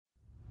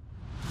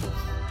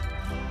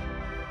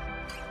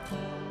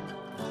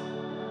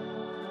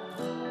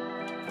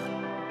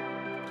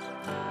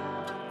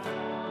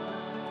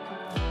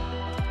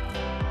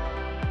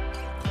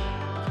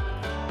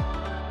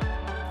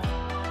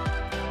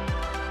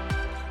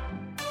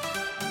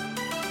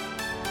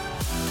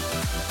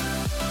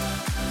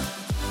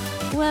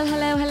Well,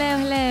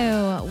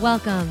 hello.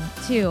 Welcome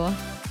to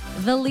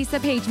the Lisa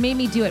Page Made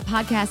Me Do It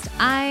podcast.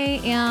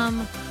 I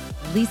am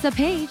Lisa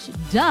Page.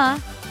 Duh.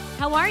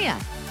 How are ya?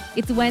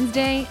 It's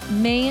Wednesday,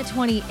 May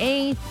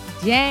 28th.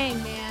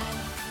 Dang, man.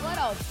 What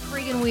a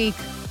freaking week.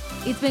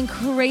 It's been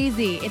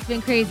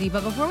crazy.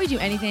 But before we do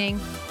anything,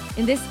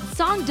 and this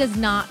song does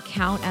not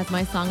count as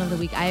my song of the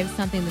week. I have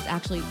something that's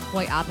actually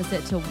quite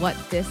opposite to what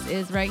this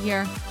is right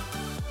here.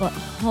 But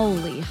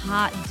holy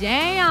hot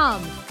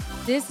damn.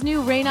 This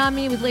new Rain on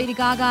Me with Lady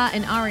Gaga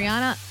and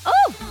Ariana.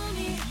 Oh!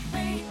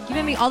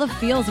 Giving me all the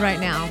feels right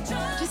now.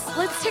 Just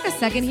let's take a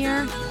second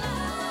here.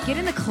 Get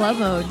into club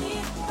mode.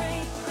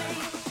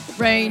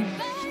 Rain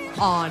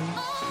on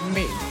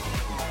me.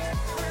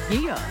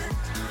 Yeah.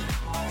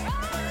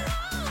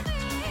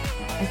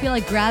 I feel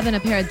like grabbing a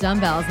pair of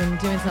dumbbells and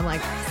doing some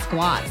like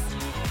squats.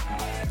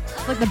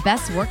 It's like the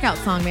best workout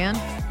song, man.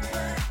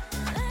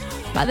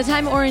 By the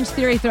time Orange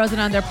Theory throws it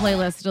on their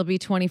playlist, it'll be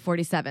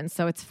 2047,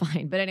 so it's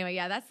fine. But anyway,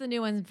 yeah, that's the new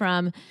one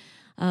from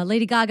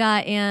Lady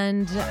Gaga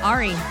and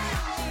Ari.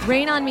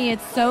 Rain on Me,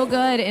 it's so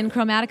good, and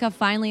Chromatica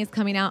finally is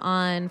coming out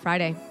on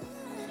Friday.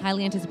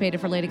 Highly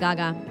anticipated for Lady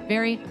Gaga.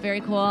 Very, very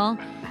cool.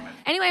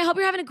 Anyway, I hope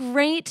you're having a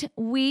great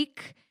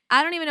week.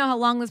 I don't even know how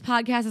long this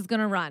podcast is going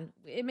to run.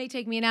 It may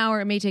take me an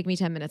hour. It may take me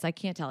 10 minutes. I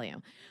can't tell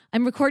you.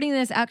 I'm recording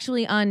this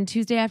actually on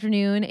Tuesday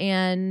afternoon.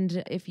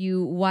 And if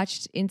you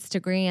watched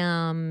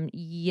Instagram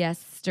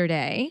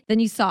yesterday,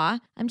 then you saw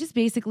I'm just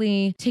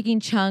basically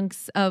taking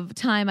chunks of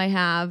time I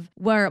have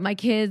where my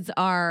kids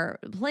are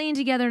playing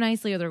together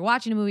nicely or they're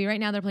watching a movie. Right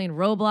now they're playing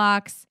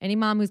Roblox. Any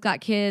mom who's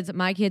got kids,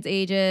 my kids'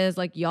 ages,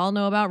 like y'all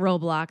know about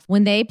Roblox.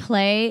 When they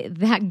play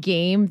that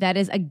game, that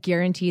is a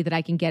guarantee that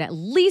I can get at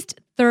least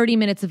 30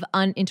 minutes of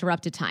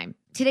uninterrupted time.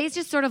 Today's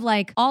just sort of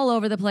like all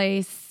over the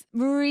place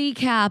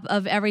recap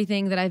of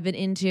everything that I've been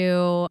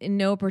into in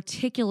no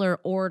particular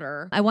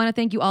order. I want to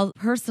thank you all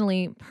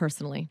personally,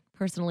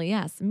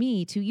 yes,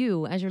 me to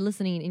you as you're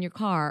listening in your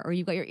car or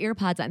you've got your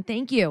earpods on.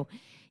 Thank you.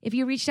 If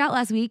you reached out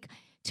last week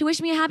to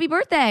wish me a happy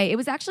birthday, it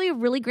was actually a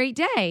really great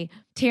day.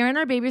 Taryn,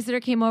 our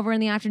babysitter, came over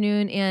in the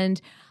afternoon and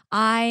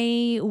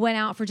I went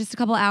out for just a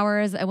couple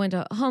hours. I went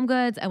to Home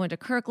Goods. I went to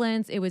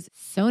Kirkland's. It was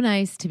so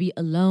nice to be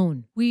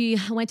alone. We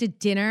went to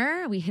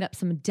dinner. We hit up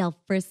some Del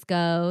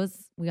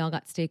Frisco's. We all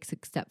got steaks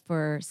except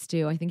for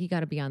Stu. I think he got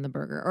to be on the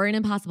burger or an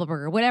Impossible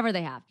Burger, whatever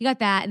they have. He got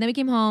that. And then we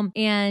came home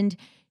and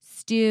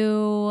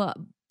Stu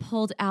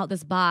pulled out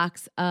this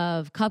box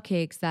of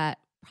cupcakes that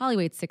probably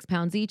weighed 6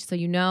 pounds each. So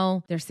you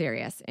know they're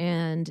serious.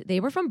 And they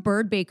were from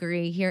Bird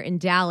Bakery here in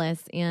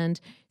Dallas. And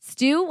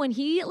Stu, when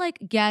he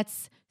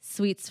gets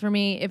sweets for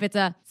me, if it's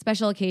a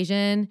special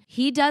occasion,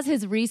 he does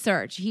his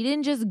research. He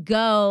didn't just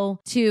go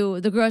to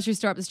the grocery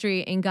store up the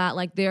street and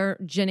got their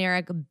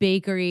generic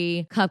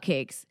bakery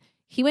cupcakes.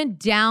 He went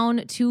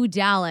down to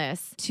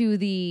Dallas to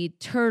the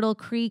Turtle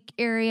Creek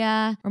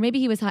area, or maybe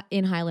he was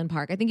in Highland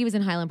Park. I think he was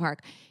in Highland Park.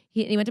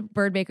 He went to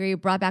Bird Bakery,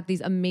 brought back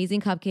these amazing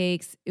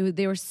cupcakes.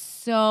 They were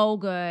so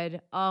good.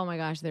 Oh my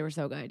gosh, they were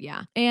so good.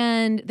 Yeah.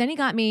 And then he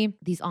got me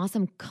these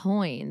awesome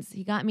coins.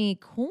 He got me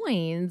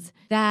coins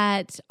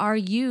that are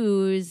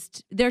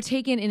used. They're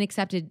taken and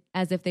accepted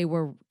as if they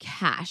were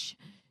cash.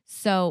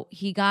 So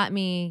he got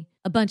me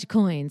a bunch of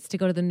coins to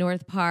go to the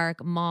North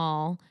Park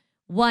Mall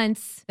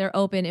once they're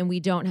open and we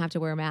don't have to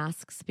wear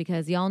masks,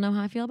 because y'all know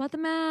how I feel about the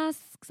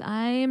masks.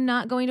 I am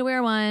not going to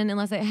wear one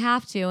unless I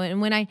have to. And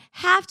when I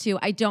have to,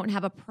 I don't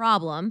have a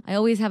problem. I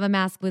always have a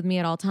mask with me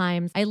at all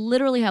times. I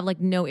literally have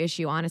no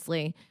issue,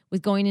 honestly,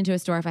 with going into a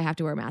store if I have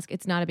to wear a mask.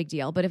 It's not a big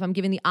deal. But if I'm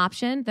given the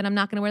option, then I'm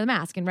not going to wear the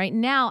mask. And right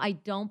now, I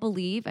don't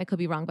believe, I could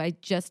be wrong, but I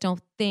just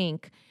don't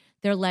think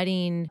they're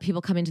letting people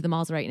come into the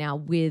malls right now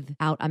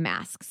without a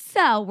mask.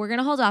 So we're going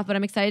to hold off, but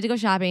I'm excited to go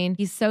shopping.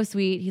 He's so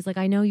sweet. He's like,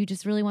 I know you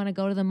just really want to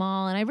go to the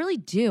mall. And I really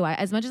do.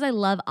 As much as I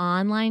love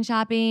online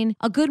shopping,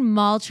 a good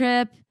mall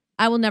trip,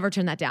 I will never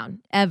turn that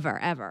down.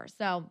 Ever.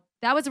 So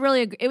that was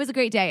it was a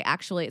great day,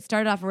 actually. It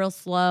started off real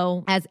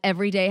slow, as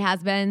every day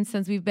has been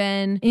since we've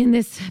been in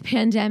this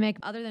pandemic.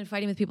 Other than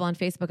fighting with people on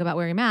Facebook about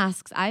wearing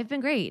masks, I've been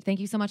great.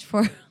 Thank you so much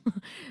for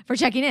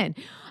checking in.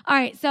 All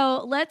right,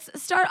 so let's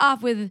start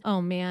off with,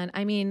 oh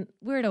man,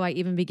 where do I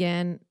even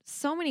begin?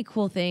 So many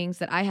cool things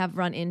that I have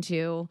run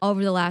into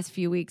over the last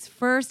few weeks.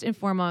 First and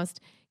foremost,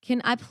 can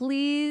I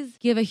please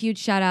give a huge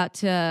shout out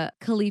to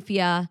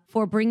Califia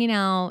for bringing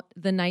out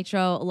the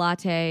nitro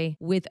latte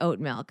with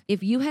oat milk?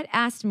 If you had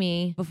asked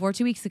me before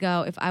 2 weeks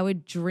ago if I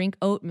would drink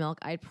oat milk,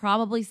 I'd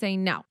probably say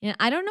no. And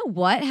I don't know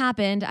what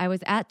happened. I was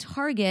at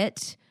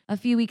Target a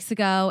few weeks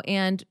ago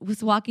and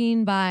was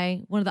walking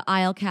by one of the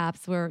aisle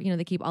caps where,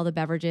 they keep all the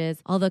beverages,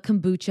 all the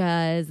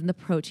kombuchas and the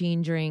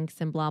protein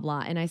drinks and blah,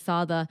 blah. And I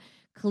saw the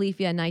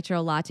Califia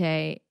nitro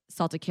latte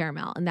salted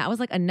caramel. And that was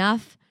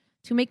enough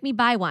to make me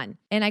buy one.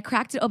 And I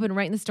cracked it open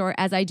right in the store,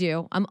 as I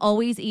do. I'm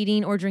always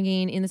eating or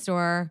drinking in the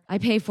store. I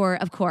pay for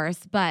it, of course.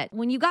 But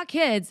when you got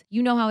kids,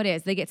 you know how it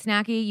is. They get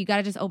snacky. You got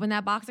to just open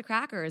that box of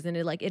crackers and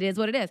it is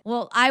what it is.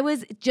 Well, I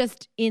was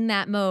just in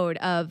that mode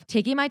of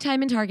taking my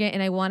time in Target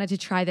and I wanted to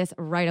try this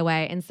right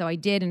away. And so I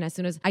did. And as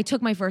soon as I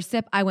took my first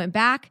sip, I went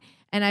back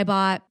and I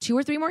bought 2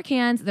 or 3 more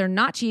cans. They're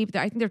not cheap.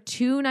 I think they're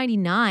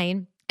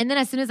 $2.99. And then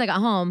as soon as I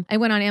got home, I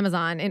went on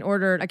Amazon and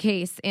ordered a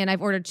case, and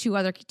I've ordered two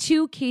other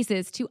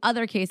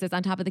cases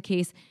on top of the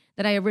case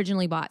that I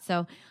originally bought.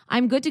 So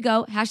I'm good to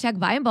go. #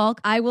 buy in bulk.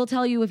 I will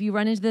tell you, if you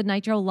run into the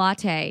nitro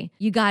latte,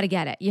 you got to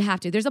get it. You have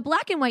to. There's a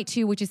black and white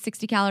too, which is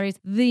 60 calories.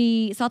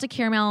 The salted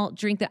caramel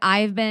drink that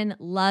I've been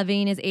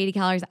loving is 80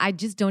 calories. I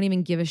just don't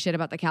even give a shit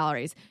about the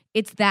calories.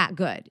 It's that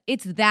good.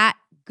 It's that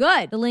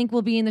good. The link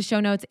will be in the show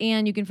notes,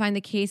 and you can find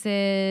the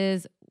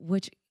cases,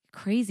 which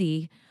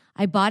crazy.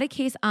 I bought a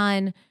case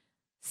on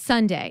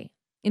Sunday,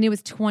 and it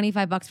was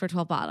 $25 for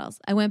 12 bottles.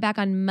 I went back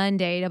on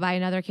Monday to buy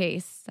another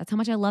case. That's how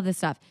much I love this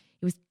stuff.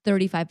 It was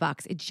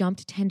 $35. It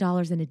jumped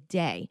 $10 in a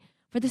day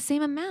for the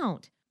same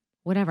amount.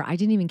 Whatever. I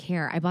didn't even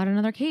care. I bought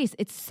another case.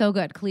 It's so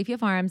good. Califia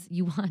Farms,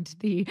 you want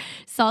the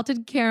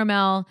salted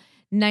caramel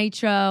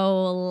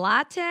nitro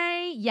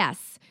latte?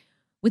 Yes.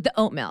 With the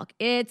oat milk.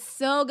 It's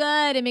so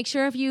good. And make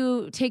sure if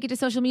you take it to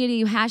social media,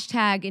 you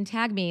hashtag and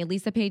tag me.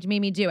 Lisa Page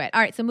made me do it.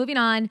 All right. So moving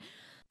on.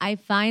 I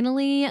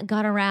finally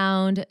got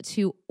around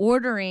to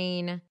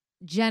ordering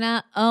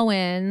Jenna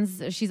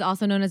Owens. She's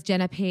also known as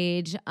Jenna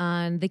Page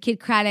on the Kid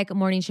Craddock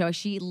morning show.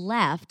 She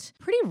left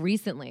pretty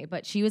recently,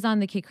 but she was on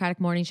the Kid Craddock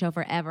morning show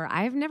forever.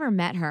 I've never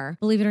met her,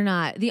 believe it or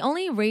not. The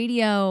only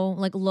radio,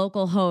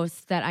 local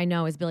host that I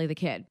know is Billy the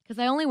Kid, because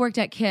I only worked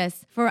at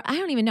KISS for, I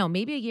don't even know,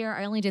 maybe a year.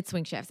 I only did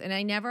swing shifts, and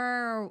I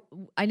never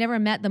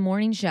met the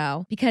morning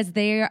show because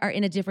they are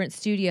in a different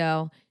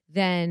studio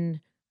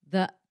than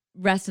the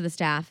rest of the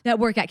staff that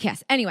work at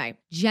KISS. Anyway,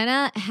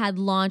 Jenna had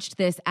launched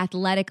this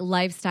athletic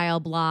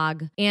lifestyle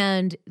blog,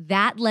 and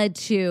that led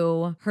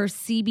to her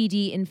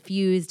CBD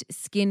infused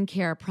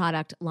skincare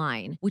product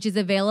line, which is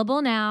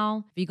available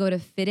now. If you go to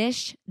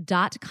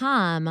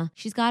fitish.com,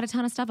 she's got a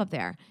ton of stuff up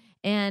there.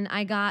 And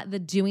I got the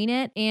Doing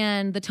It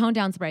and the Tone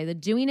Down Spray. The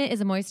Doing It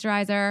is a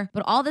moisturizer,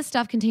 but all this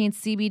stuff contains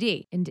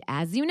CBD. And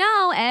as you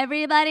know,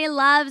 everybody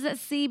loves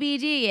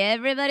CBD.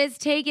 Everybody's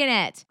taking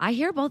it. I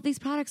hear both these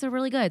products are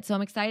really good, so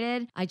I'm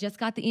excited. I just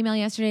got the email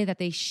yesterday that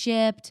they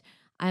shipped.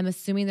 I'm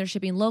assuming they're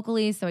shipping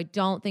locally, so I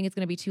don't think it's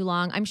going to be too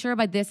long. I'm sure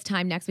by this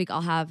time next week,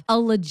 I'll have a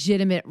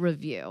legitimate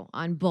review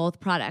on both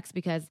products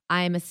because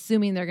I'm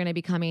assuming they're going to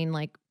be coming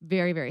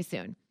very, very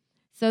soon.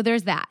 So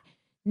there's that.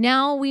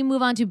 Now we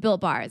move on to Built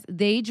Bars.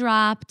 They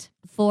dropped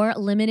 4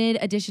 limited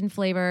edition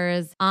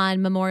flavors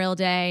on Memorial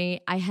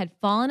Day. I had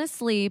fallen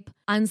asleep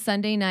on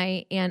Sunday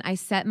night, and I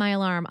set my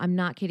alarm. I'm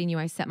not kidding you.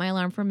 I set my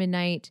alarm for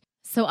midnight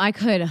so I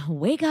could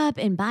wake up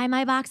and buy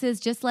my boxes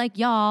just like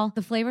y'all.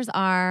 The flavors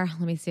are,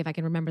 let me see if I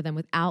can remember them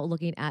without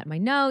looking at my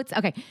notes.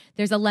 Okay,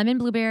 there's a lemon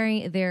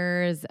blueberry.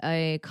 There's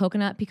a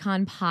coconut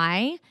pecan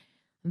pie.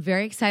 I'm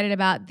very excited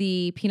about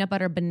the peanut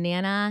butter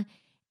banana.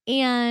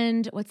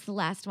 And what's the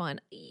last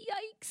one?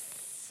 Yikes.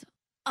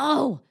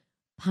 Oh,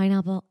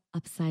 pineapple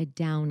upside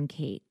down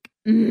cake.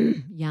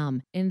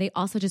 Yum. And they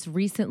also just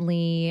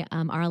recently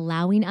are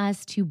allowing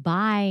us to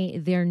buy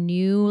their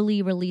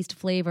newly released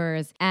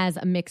flavors as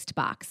a mixed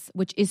box,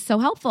 which is so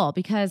helpful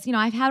because,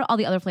 I've had all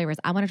the other flavors.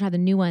 I want to try the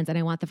new ones and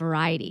I want the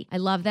variety. I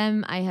love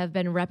them. I have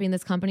been repping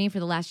this company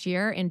for the last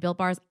year, and Built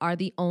Bars are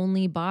the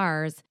only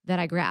bars that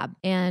I grab.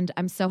 And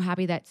I'm so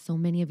happy that so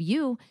many of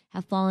you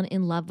have fallen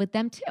in love with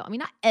them too. I mean,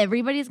 not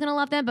everybody's going to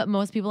love them, but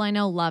most people I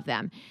know love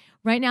them.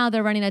 Right now,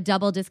 they're running a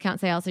double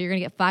discount sale, so you're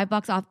going to get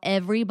 $5 off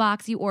every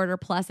box you order,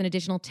 plus an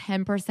additional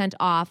 10%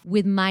 off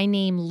with my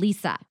name,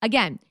 Lisa.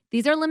 Again,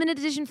 these are limited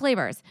edition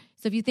flavors,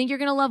 so if you think you're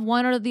going to love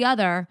one or the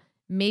other,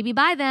 maybe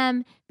buy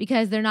them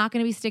because they're not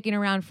going to be sticking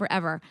around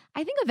forever.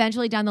 I think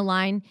eventually down the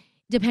line,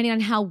 depending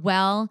on how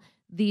well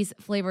these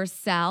flavors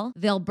sell,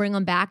 they'll bring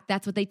them back.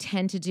 That's what they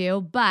tend to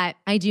do, but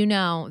I do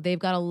know they've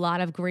got a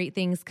lot of great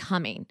things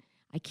coming.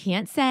 I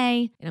can't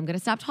say, and I'm going to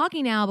stop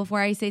talking now before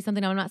I say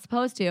something I'm not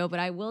supposed to, but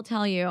I will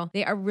tell you,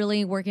 they are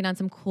really working on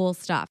some cool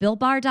stuff.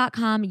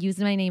 BuiltBar.com,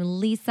 using my name,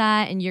 Lisa,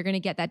 and you're going to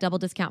get that double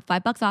discount,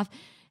 $5 off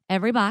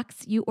every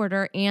box you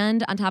order.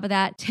 And on top of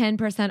that,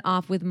 10%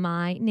 off with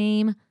my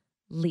name,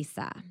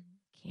 Lisa.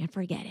 Can't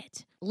forget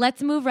it.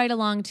 Let's move right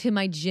along to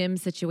my gym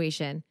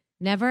situation.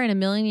 Never in a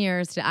million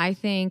years did I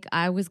think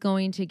I was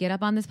going to get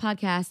up on this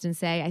podcast and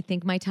say, I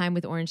think my time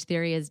with Orange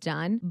Theory is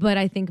done, but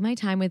I think my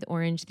time with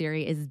Orange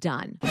Theory is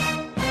done.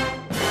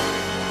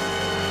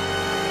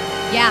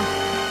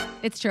 Yeah,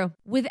 it's true.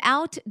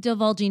 Without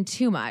divulging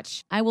too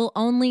much, I will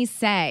only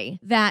say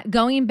that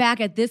going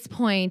back at this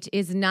point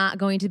is not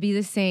going to be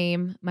the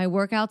same. My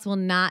workouts will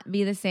not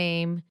be the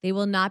same. They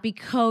will not be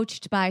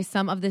coached by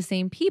some of the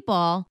same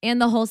people,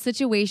 and the whole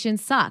situation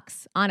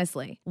sucks,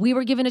 honestly. We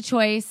were given a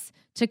choice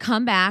to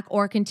come back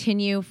or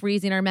continue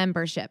freezing our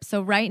membership.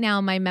 So right now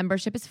my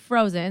membership is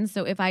frozen.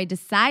 So if I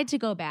decide to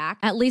go back,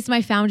 at least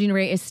my founding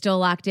rate is still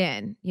locked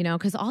in,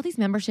 because all these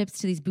memberships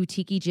to these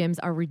boutique gyms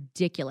are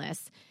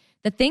ridiculous.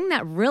 The thing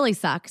that really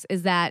sucks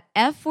is that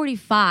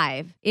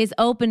F45 is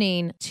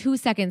opening 2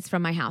 seconds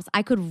from my house.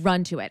 I could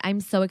run to it. I'm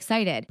so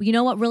excited. But you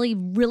know what really,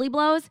 really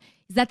blows?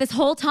 Is that this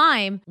whole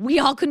time we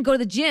all couldn't go to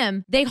the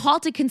gym. They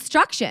halted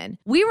construction.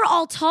 We were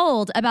all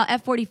told about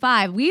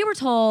F45. We were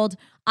told,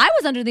 I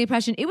was under the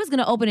impression it was going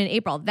to open in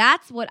April.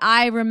 That's what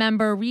I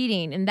remember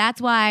reading. And that's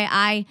why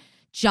I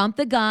jumped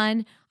the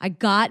gun. I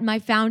got my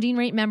founding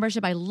rate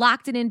membership. I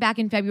locked it in back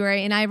in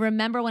February. And I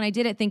remember when I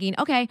did it thinking,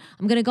 okay,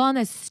 I'm going to go on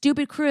this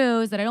stupid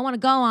cruise that I don't want to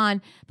go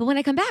on. But when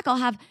I come back, I'll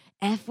have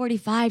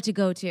F45 to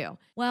go to.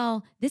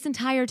 Well, this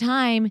entire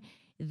time,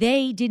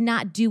 they did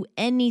not do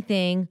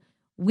anything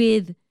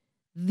with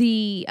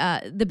the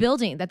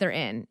building that they're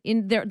in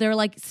their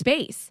like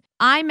space.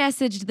 I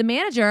messaged the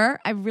manager.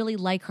 I really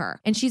like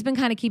her. And she's been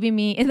kind of keeping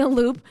me in the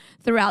loop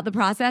throughout the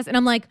process. And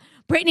I'm like,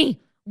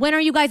 Brittany, when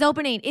are you guys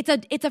opening? It's a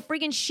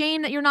freaking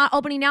shame that you're not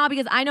opening now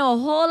because I know a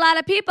whole lot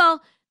of people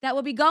that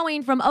will be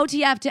going from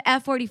OTF to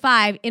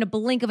F45 in a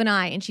blink of an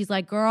eye. And she's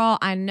like, girl,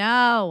 I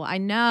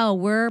know.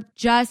 We're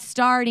just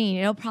starting.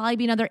 It'll probably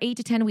be another 8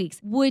 to 10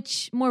 weeks,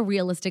 which more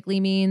realistically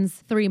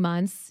means 3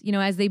 months. You know,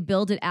 as they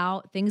build it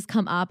out, things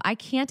come up. I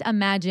can't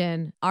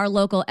imagine our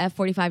local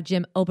F45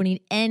 gym opening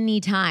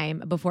any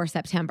time before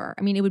September.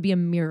 I mean, it would be a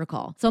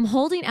miracle. So I'm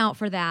holding out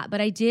for that,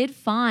 but I did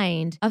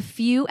find a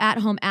few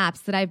at-home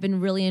apps that I've been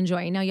really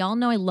enjoying. Now, y'all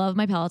know I love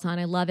my Peloton.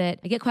 I love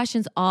it. I get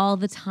questions all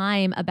the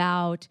time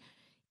about,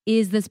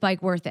 is this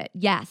bike worth it?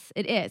 Yes,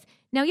 it is.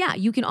 Now, yeah,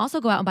 you can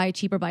also go out and buy a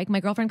cheaper bike. My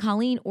girlfriend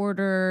Colleen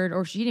ordered,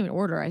 or she didn't even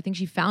order, I think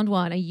she found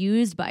one, a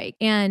used bike,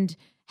 and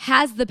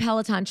has the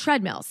Peloton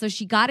treadmill. So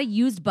she got a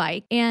used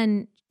bike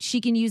and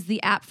she can use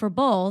the app for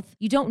both.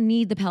 You don't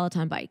need the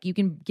Peloton bike. You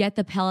can get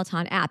the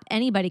Peloton app.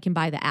 Anybody can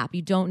buy the app.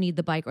 You don't need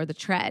the bike or the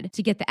tread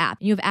to get the app.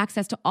 And you have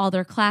access to all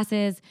their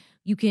classes.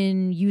 You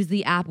can use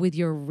the app with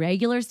your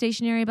regular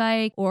stationary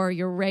bike or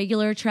your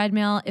regular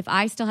treadmill. If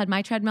I still had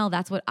my treadmill,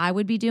 that's what I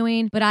would be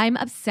doing. But I'm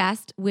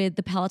obsessed with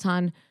the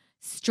Peloton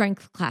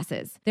strength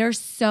classes. They're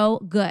so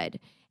good.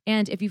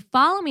 And if you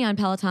follow me on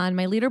Peloton,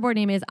 my leaderboard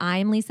name is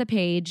I'm Lisa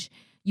Page.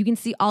 You can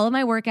see all of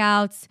my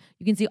workouts.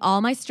 You can see all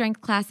my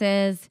strength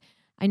classes.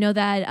 I know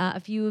that a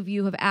few of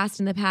you have asked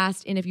in the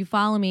past, and if you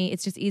follow me,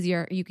 it's just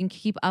easier. You can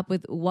keep up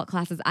with what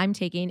classes I'm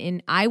taking,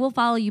 and I will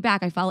follow you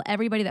back. I follow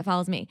everybody that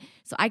follows me,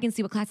 so I can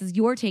see what classes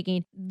you're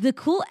taking. The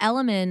cool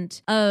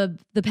element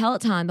of the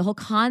Peloton, the whole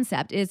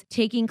concept, is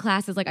taking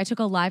classes. Like I took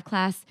a live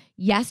class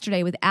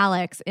yesterday with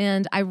Alex,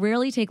 and I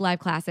rarely take live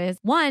classes.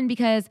 One,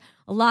 because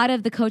a lot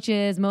of the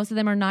coaches, most of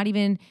them are not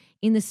even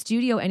in the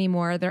studio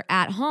anymore. They're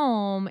at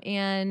home,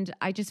 and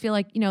I just feel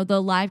like, you know,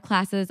 the live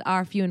classes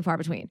are few and far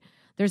between.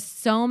 There's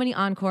so many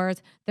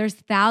encores. There's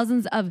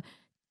thousands of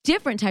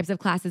different types of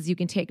classes you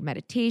can take.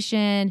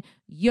 Meditation,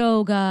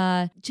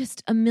 yoga,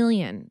 just a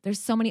million. There's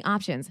so many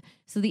options.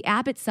 So the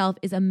app itself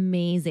is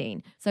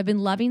amazing. So I've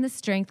been loving the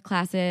strength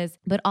classes,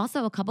 but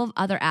also a couple of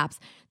other apps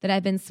that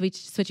I've been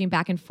switching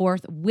back and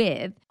forth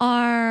with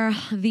are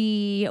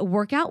the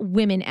Workout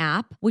Women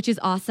app, which is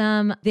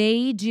awesome.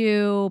 They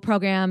do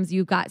programs.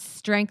 You've got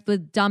strength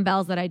with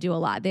dumbbells that I do a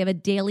lot. They have a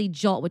daily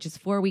jolt, which is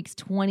 4 weeks,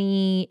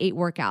 28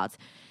 workouts.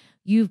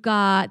 You've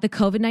got the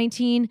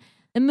COVID-19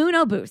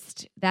 Immuno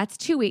Boost. That's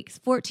 2 weeks,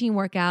 14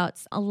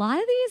 workouts. A lot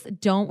of these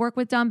don't work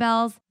with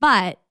dumbbells,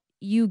 but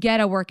you get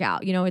a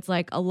workout. You know, it's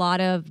like a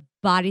lot of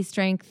body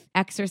strength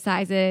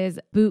exercises,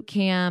 boot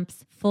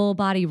camps, full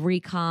body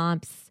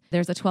recomps.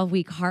 There's a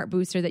 12-week heart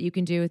booster that you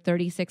can do,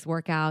 36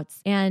 workouts.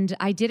 And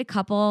I did a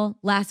couple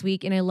last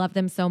week and I love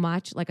them so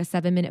much, like a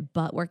 7-minute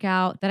butt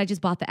workout, that I just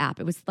bought the app.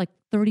 It was like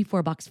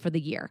 $34 for the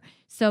year.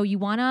 So you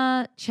want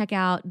to check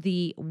out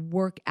the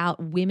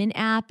Workout Women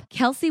app.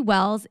 Kelsey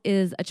Wells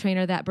is a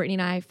trainer that Brittany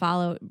and I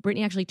follow.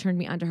 Brittany actually turned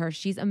me onto her.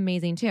 She's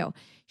amazing too.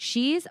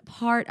 She's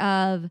part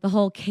of the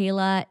whole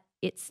Kayla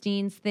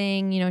Itsteins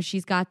thing. You know,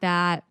 she's got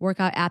that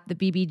workout app, the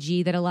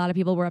BBG, that a lot of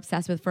people were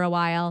obsessed with for a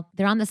while.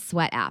 They're on the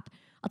Sweat app.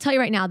 I'll tell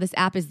you right now, this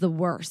app is the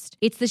worst.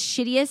 It's the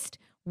shittiest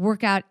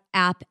workout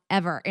app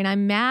ever. And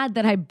I'm mad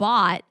that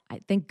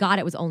thank God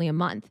it was only a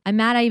month. I'm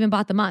mad I even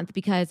bought the month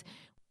because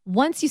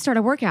once you start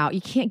a workout,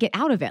 you can't get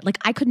out of it. Like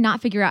I could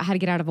not figure out how to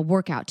get out of a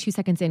workout 2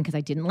 seconds in because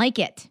I didn't like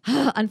it.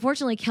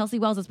 Unfortunately, Kelsey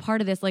Wells is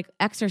part of this like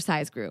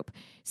exercise group.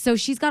 So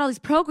she's got all these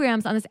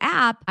programs on this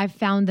app. I've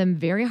found them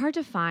very hard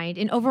to find.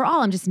 And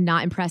overall, I'm just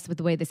not impressed with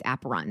the way this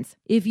app runs.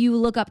 If you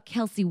look up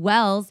Kelsey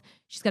Wells,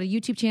 she's got a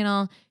YouTube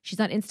channel.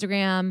 She's on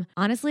Instagram.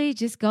 Honestly,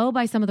 just go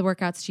by some of the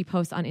workouts she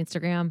posts on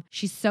Instagram.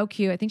 She's so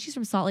cute. I think she's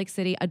from Salt Lake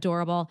City.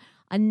 Adorable.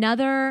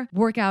 Another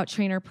workout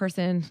trainer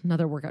person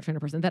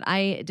that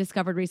I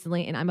discovered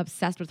recently, and I'm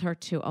obsessed with her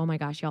too. Oh my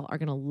gosh, y'all are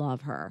going to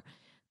love her.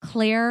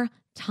 Claire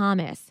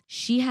Thomas.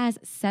 She has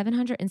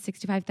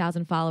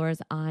 765,000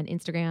 followers on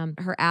Instagram.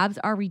 Her abs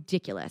are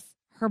ridiculous.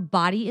 Her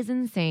body is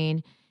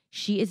insane.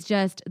 She is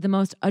just the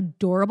most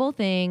adorable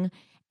thing.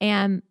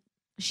 And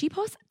She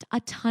posts a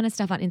ton of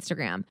stuff on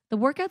Instagram. The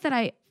workout that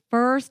I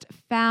first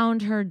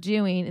found her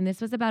doing, and this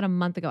was about a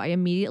month ago, I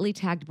immediately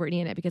tagged Brittany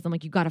in it because I'm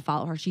like, you got to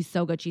follow her. She's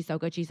so good. She's so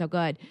good. She's so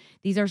good.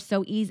 These are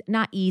so easy,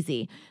 not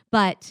easy,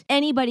 but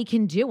anybody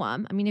can do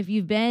them. I mean, if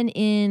you've been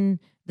in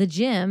the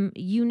gym,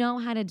 you know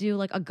how to do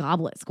like a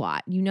goblet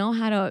squat. You know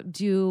how to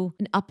do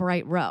an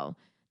upright row,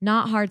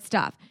 not hard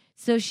stuff.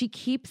 So she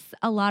keeps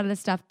a lot of the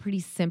stuff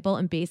pretty simple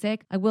and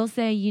basic. I will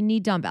say you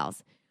need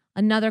dumbbells.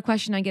 Another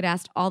question I get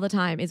asked all the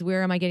time is,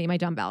 where am I getting my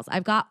dumbbells?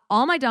 I've got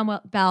all my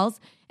dumbbells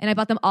and I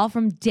bought them all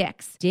from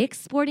Dick's. Dick's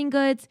Sporting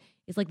Goods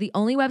is like the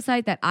only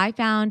website that I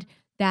found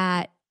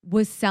that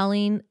was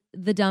selling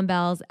the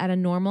dumbbells at a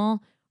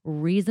normal,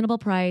 reasonable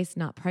price,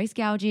 not price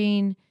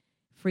gouging,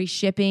 free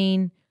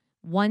shipping.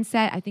 One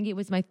set, I think it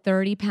was my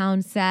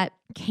 30-pound set,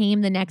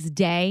 came the next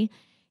day.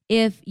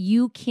 If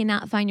you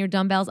cannot find your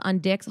dumbbells on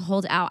Dick's,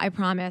 hold out, I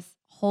promise.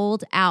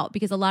 Hold out,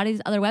 because a lot of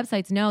these other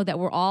websites know that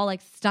we're all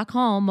like stuck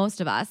home, most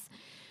of us,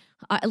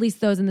 at least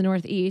those in the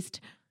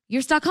Northeast.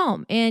 You're stuck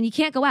home and you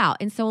can't go out.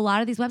 And so a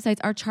lot of these websites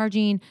are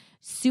charging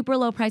super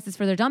low prices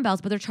for their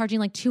dumbbells, but they're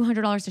charging like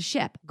 $200 to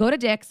ship. Go to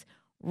Dick's,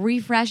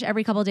 refresh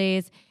every couple of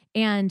days,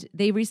 and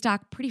they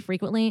restock pretty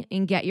frequently,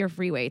 and get your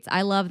free weights.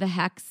 I love the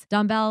Hex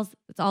dumbbells.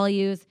 That's all I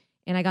use.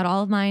 And I got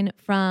all of mine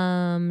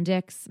from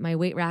Dick's. My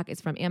weight rack is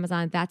from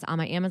Amazon. That's on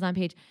my Amazon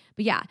page.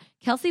 But yeah,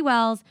 Kelsey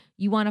Wells,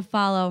 you want to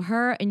follow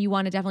her, and you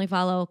want to definitely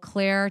follow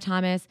Claire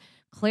Thomas.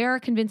 Claire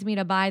convinced me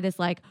to buy this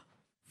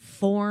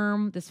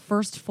this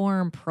First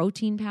Form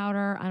protein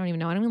powder. I don't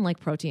even know. I don't even like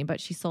protein, but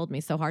she sold me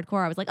so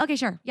hardcore. I was like, okay,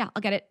 sure. Yeah,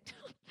 I'll get it.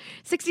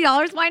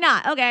 $60. Why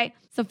not? Okay.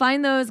 So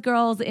find those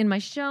girls in my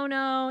show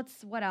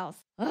notes. What else?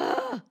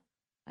 Ugh.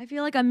 I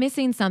feel like I'm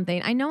missing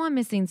something. I know I'm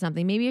missing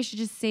something. Maybe I should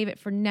just save it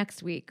for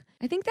next week.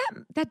 I think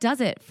that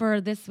does it for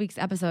this week's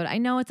episode. I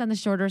know it's on the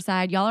shorter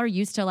side. Y'all are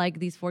used to like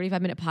these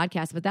 45-minute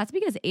podcasts, but that's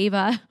because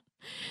Ava,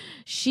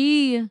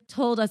 she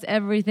told us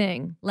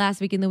everything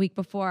last week and the week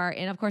before.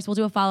 And of course, we'll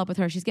do a follow-up with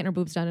her. She's getting her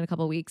boobs done in a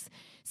couple of weeks.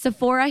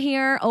 Sephora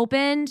here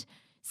opened.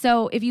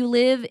 So if you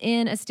live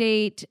in a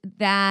state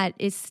that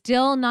is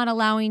still not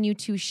allowing you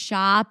to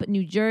shop,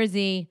 New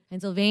Jersey,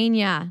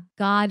 Pennsylvania,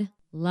 God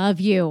love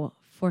you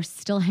for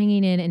still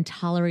hanging in and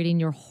tolerating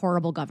your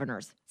horrible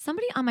governors.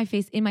 Somebody in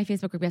my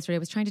Facebook group yesterday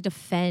was trying to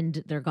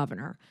defend their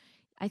governor.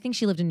 I think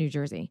she lived in New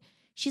Jersey.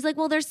 She's like,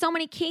 well, there's so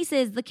many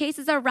cases. The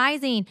cases are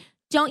rising.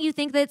 Don't you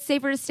think that it's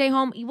safer to stay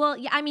home? Well,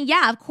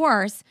 yeah, of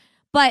course.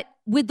 But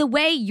with the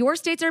way your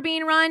states are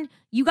being run,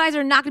 you guys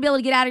are not going to be able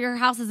to get out of your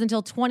houses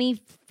until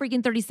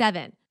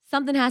 2037.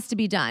 Something has to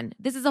be done.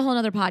 This is a whole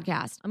nother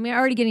podcast. I'm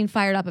already getting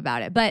fired up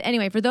about it. But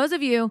anyway, for those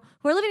of you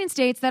who are living in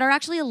states that are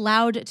actually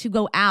allowed to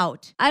go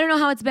out, I don't know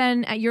how it's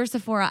been at your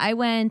Sephora. I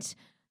went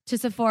to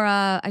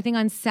Sephora, I think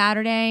on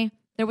Saturday.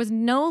 There was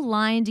no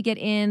line to get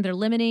in. They're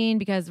limiting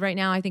because right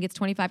now I think it's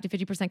 25 to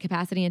 50%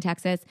 capacity in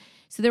Texas.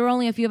 So there were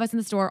only a few of us in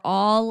the store.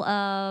 All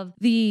of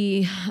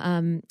the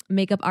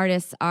makeup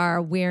artists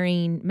are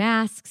wearing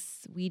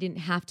masks. We didn't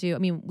have to. I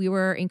mean, we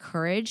were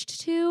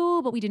encouraged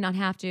to, but we did not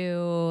have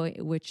to,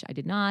 which I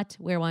did not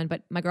wear one.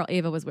 But my girl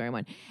Ava was wearing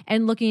one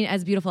and looking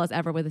as beautiful as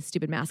ever with a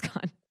stupid mask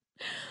on.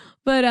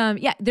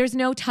 But yeah, there's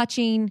no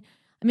touching.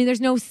 I mean,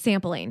 there's no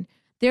sampling.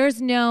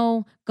 There's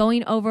no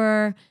going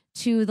over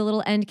to the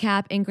little end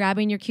cap and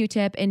grabbing your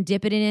Q-tip and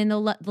dipping it in the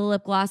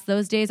lip gloss.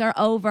 Those days are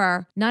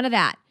over. None of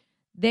that.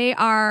 They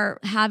are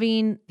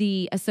having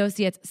the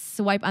associates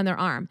swipe on their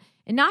arm.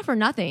 And not for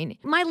nothing,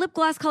 my lip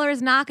gloss color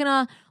is not going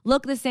to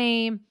look the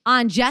same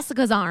on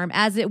Jessica's arm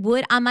as it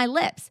would on my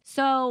lips.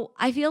 So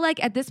I feel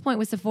like at this point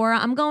with Sephora,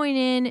 I'm going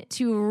in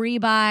to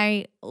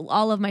rebuy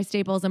all of my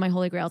staples and my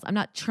holy grails. I'm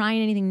not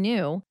trying anything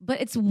new,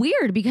 but it's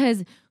weird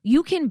because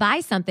you can buy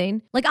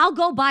something. Like I'll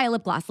go buy a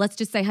lip gloss. Let's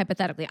just say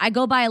hypothetically, I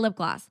go buy a lip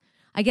gloss.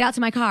 I get out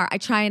to my car. I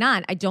try it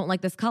on. I don't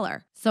like this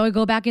color. So I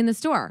go back in the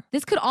store.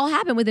 This could all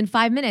happen within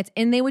 5 minutes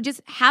and they would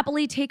just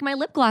happily take my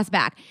lip gloss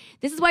back.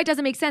 This is why it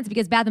doesn't make sense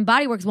because Bath &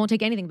 Body Works won't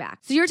take anything back.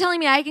 So you're telling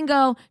me I can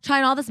go try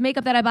on all this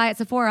makeup that I buy at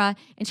Sephora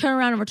and turn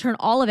around and return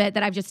all of it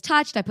that I've just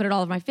touched. I put it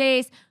all over my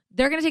face.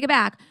 They're going to take it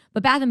back.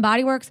 But Bath &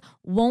 Body Works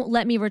won't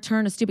let me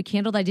return a stupid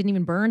candle that I didn't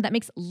even burn. That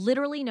makes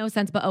literally no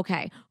sense, but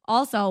okay.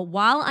 Also,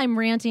 while I'm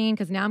ranting,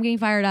 because now I'm getting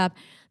fired up,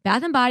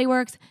 Bath & Body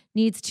Works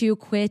needs to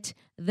quit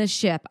the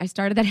ship. I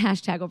started that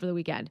hashtag over the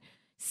weekend.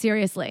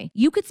 Seriously,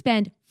 you could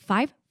spend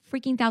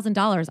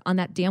 $5,000 on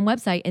that damn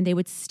website and they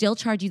would still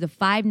charge you the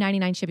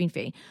 $5.99 shipping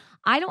fee.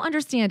 I don't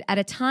understand at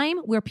a time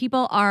where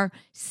people are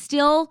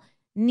still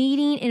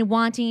needing and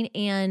wanting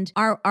and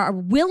are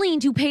willing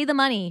to pay the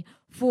money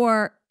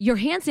for your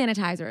hand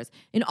sanitizers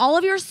and all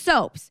of your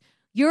soaps,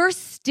 you're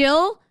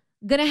still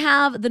gonna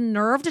have the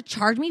nerve to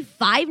charge me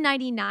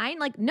 $5.99?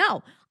 Like,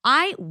 no.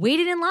 I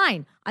waited in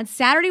line. On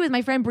Saturday with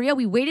my friend Bria,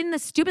 we waited in the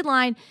stupid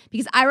line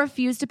because I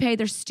refused to pay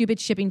their stupid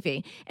shipping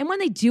fee. And when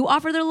they do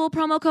offer their little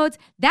promo codes,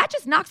 that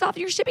just knocks off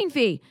your shipping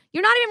fee.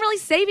 You're not even really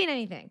saving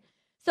anything.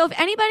 So if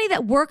anybody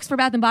that works for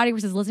Bath & Body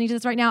Works is listening to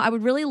this right now, I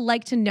would really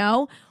like to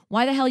know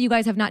why the hell you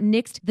guys have not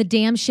nixed the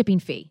damn shipping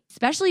fee,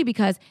 especially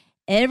because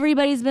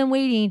everybody's been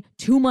waiting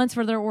 2 months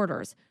for their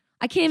orders.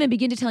 I can't even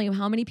begin to tell you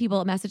how many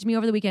people messaged me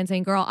over the weekend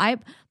saying, girl, I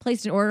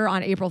placed an order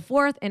on April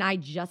 4th and I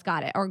just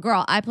got it. Or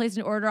girl, I placed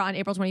an order on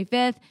April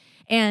 25th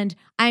and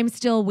I'm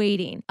still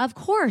waiting. Of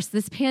course,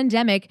 this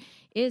pandemic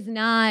is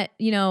not,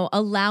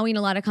 allowing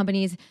a lot of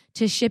companies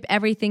to ship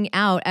everything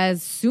out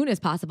as soon as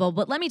possible.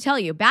 But let me tell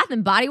you, Bath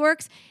 & Body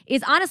Works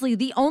is honestly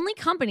the only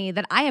company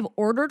that I have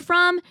ordered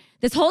from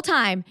this whole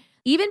time,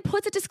 even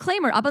puts a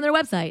disclaimer up on their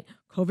website,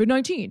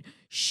 COVID-19,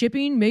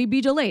 shipping may be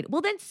delayed.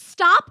 Well, then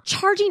stop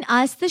charging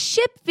us the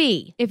ship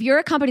fee. If you're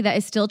a company that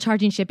is still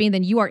charging shipping,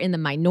 then you are in the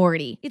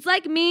minority. It's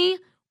like me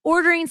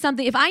ordering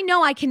something. If I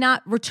know I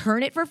cannot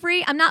return it for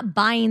free, I'm not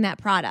buying that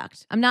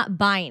product. I'm not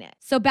buying it.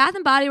 So Bath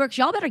 & Body Works,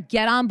 y'all better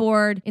get on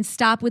board and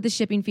stop with the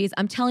shipping fees.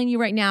 I'm telling you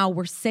right now,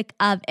 we're sick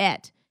of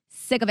it.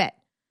 Sick of it.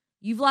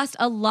 You've lost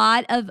a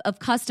lot of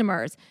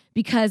customers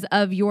because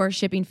of your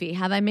shipping fee.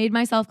 Have I made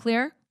myself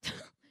clear?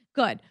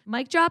 Good.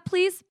 Mic drop,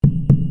 please.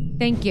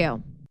 Thank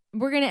you.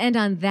 We're going to end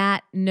on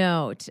that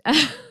note.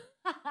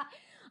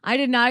 I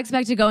did not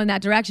expect to go in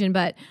that direction,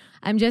 but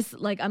I'm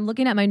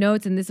looking at my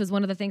notes and this was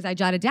one of the things I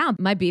jotted down,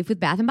 my beef with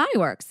Bath & Body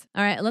Works.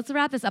 All right, let's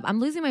wrap this up. I'm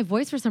losing my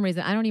voice for some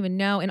reason. I don't even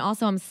know. And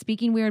also I'm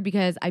speaking weird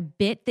because I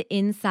bit the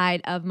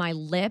inside of my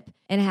lip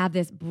and have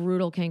this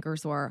brutal canker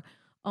sore.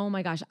 Oh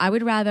my gosh. I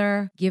would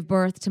rather give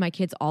birth to my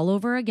kids all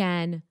over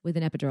again with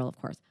an epidural, of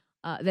course,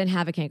 than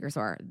have a canker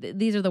sore.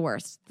 These are the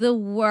worst. The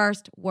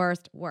worst,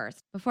 worst,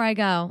 worst. Before I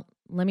go,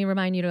 let me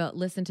remind you to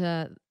listen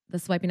to the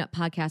Swiping Up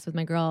podcast with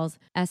my girls,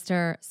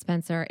 Esther,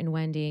 Spencer, and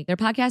Wendy. Their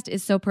podcast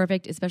is so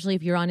perfect, especially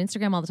if you're on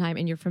Instagram all the time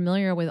and you're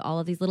familiar with all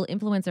of these little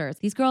influencers.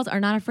 These girls are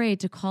not afraid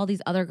to call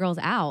these other girls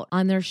out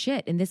on their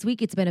shit. And this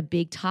week, it's been a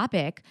big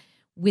topic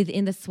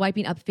within the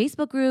Swiping Up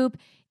Facebook group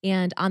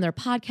and on their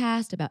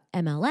podcast about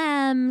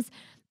MLMs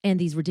and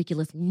these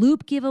ridiculous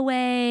loop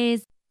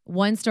giveaways.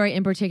 One story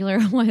in particular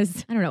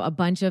was, a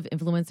bunch of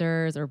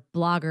influencers or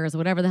bloggers,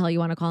 whatever the hell you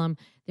want to call them.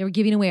 They were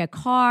giving away a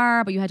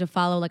car, but you had to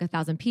follow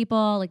 1,000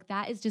 people.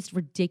 That is just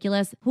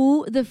ridiculous.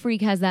 Who the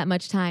freak has that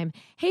much time?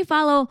 Hey,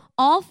 follow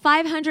all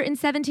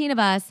 517 of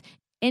us.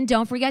 And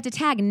don't forget to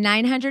tag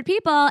 900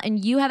 people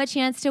and you have a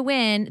chance to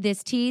win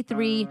this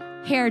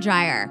T3 hair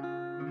dryer.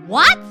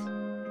 What?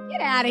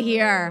 Get out of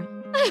here.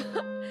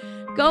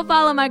 Go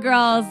follow my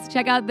girls.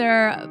 Check out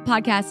their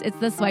podcast. It's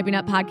the Swiping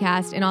Up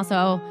podcast. And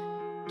also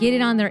get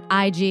it on their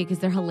IG because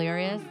they're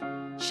hilarious.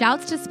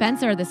 Shouts to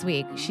Spencer this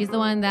week. She's the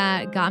one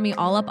that got me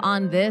all up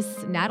on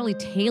this Natalie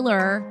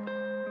Taylor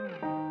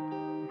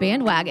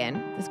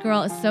bandwagon. This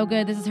girl is so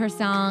good. This is her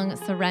song,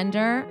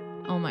 Surrender.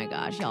 Oh my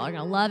gosh, y'all are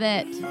going to love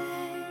it.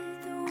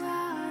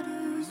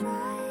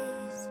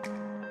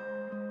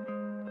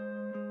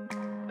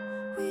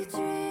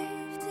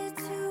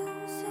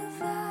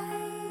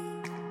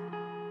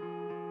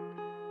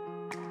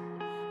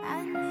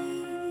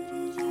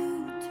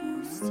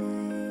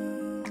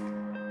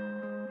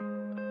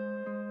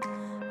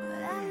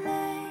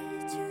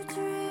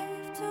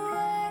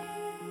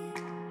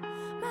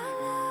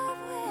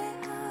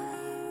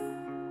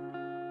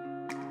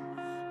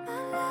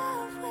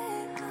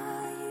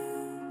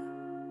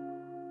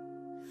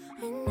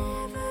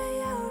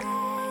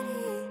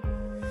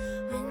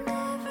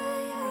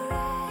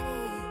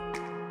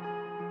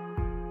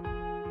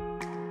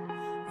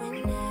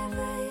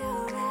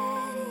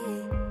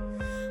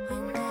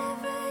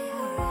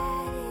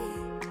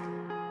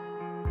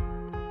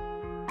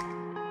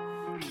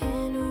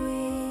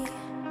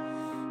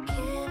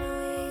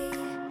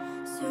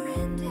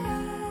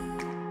 Surrender.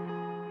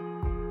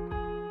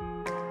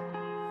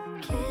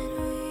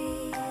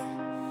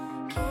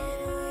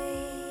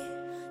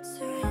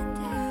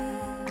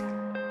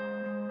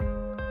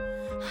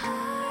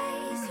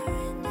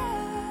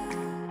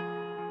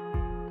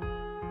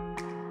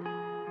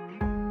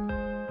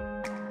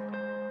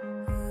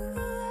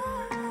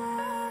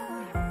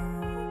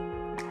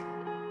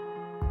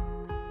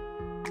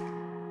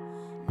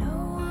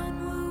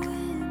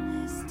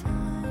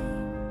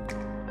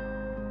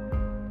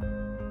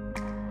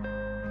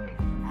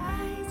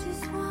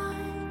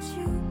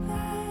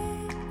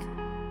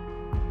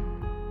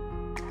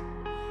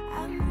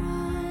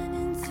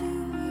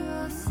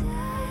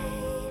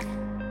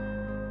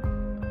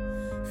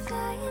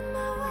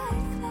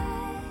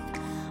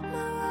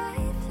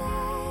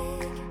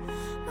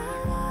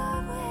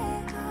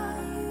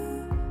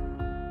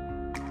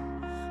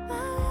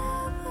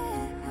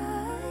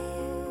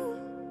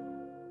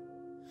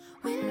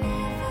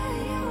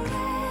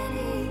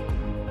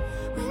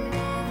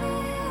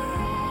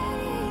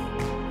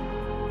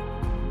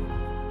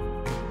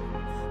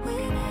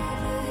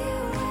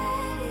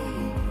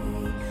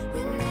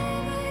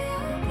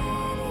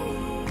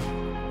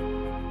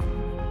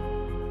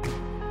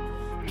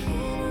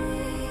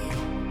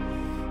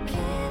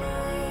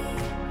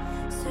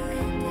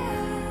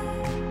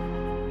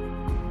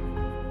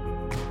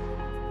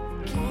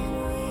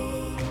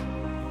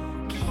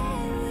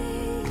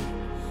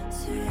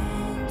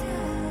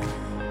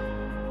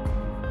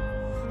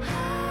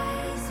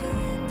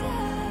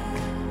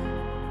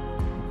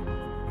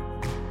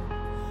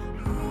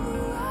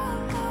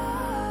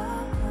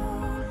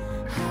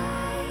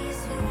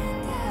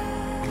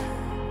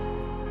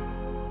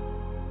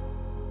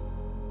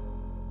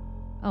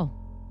 Oh,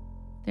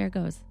 there it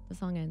goes. The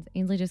song ends.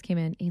 Ainsley just came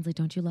in. Ainsley,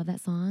 don't you love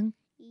that song?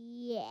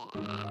 Yeah.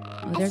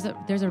 Oh, there's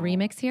a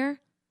remix here.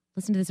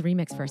 Listen to this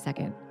remix for a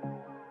second.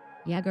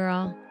 Yeah,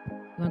 girl. You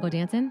want to go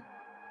dancing?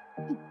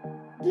 I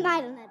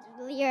don't know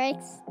the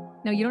lyrics.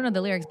 No, you don't know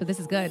the lyrics, but this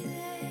is good.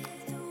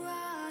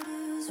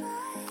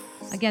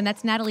 Again,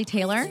 that's Natalie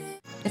Taylor.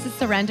 This is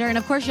Surrender. And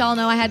of course, y'all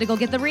know I had to go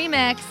get the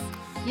remix.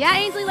 Yeah,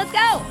 Ainsley, let's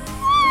go.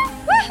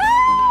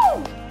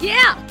 Woohoo!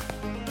 Yeah.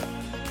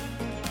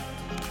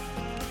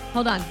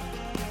 Hold on.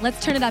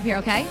 Let's turn it up here,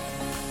 okay?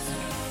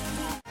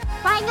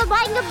 Boing a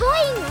boing a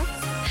boing.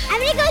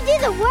 I'm gonna go do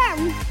the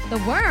worm. The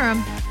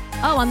worm?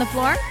 Oh, on the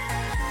floor?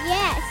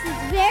 Yes,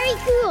 it's very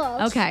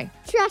cool. Okay.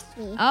 Trust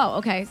me. Oh,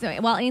 okay. So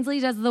while Ainsley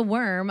does the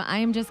worm, I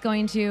am just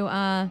going to,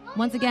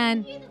 once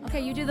again,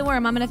 okay, you do the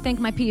worm. I'm going to thank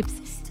my peeps.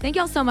 Thank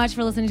y'all so much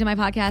for listening to my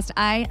podcast.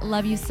 I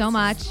love you so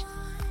much.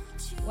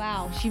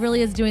 Wow, she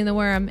really is doing the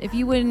worm. If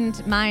you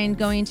wouldn't mind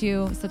going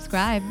to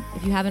subscribe,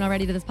 if you haven't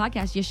already to this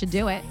podcast, you should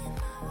do it.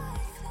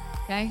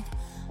 Okay?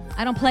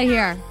 I don't play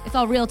here. It's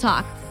all real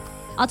talk.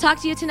 I'll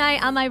talk to you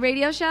tonight on my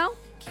radio show.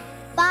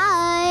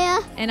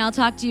 Bye. And I'll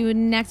talk to you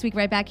next week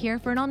right back here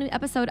for an all-new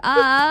episode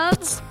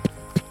of...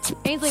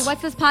 Ainsley,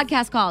 what's this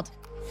podcast called?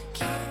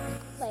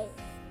 Wait.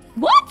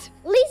 What?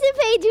 Lisa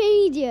Page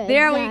Radio.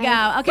 There we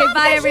go. Okay,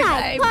 bye,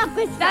 everybody.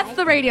 That's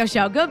the radio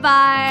show.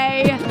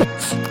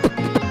 Goodbye.